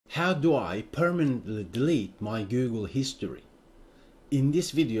How do I permanently delete my Google history? In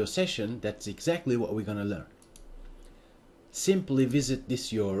this video session, that's exactly what we're going to learn. Simply visit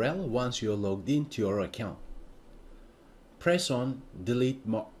this URL once you're logged into your account. Press on Delete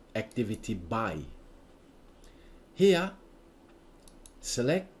Activity By. Here,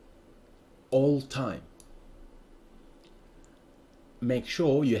 select All Time. Make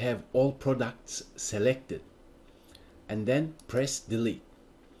sure you have all products selected and then press Delete.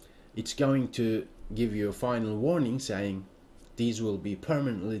 It's going to give you a final warning saying these will be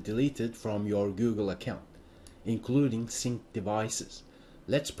permanently deleted from your Google account, including synced devices.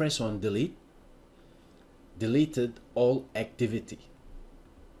 Let's press on Delete. Deleted all activity.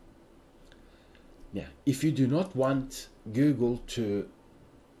 Now, if you do not want Google to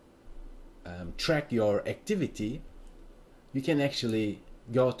track your activity, you can actually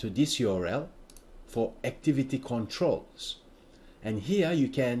go to this URL for activity controls. And here you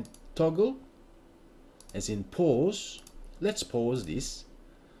can toggle, as in pause. Let's pause this.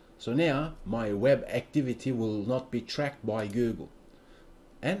 So now my web activity will not be tracked by Google.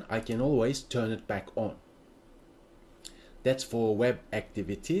 And I can always turn it back on. That's for web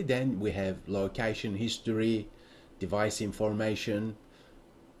activity. Then we have location history, device information,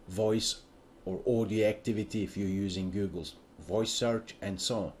 voice or audio activity if you're using Google's voice search, and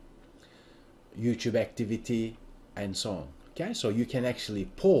so on. YouTube activity, and so on. Okay, so you can actually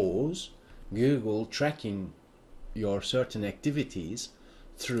pause Google tracking your certain activities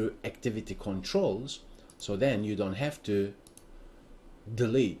through activity controls, so then you don't have to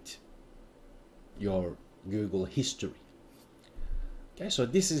delete your Google history. Okay, so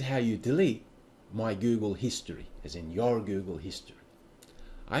this is how you delete my Google history, as in your Google history.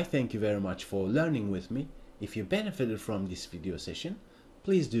 I thank you very much for learning with me. If you benefited from this video session,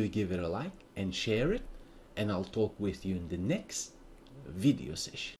 please do give it a like and share it, and I'll talk with you in the next video session.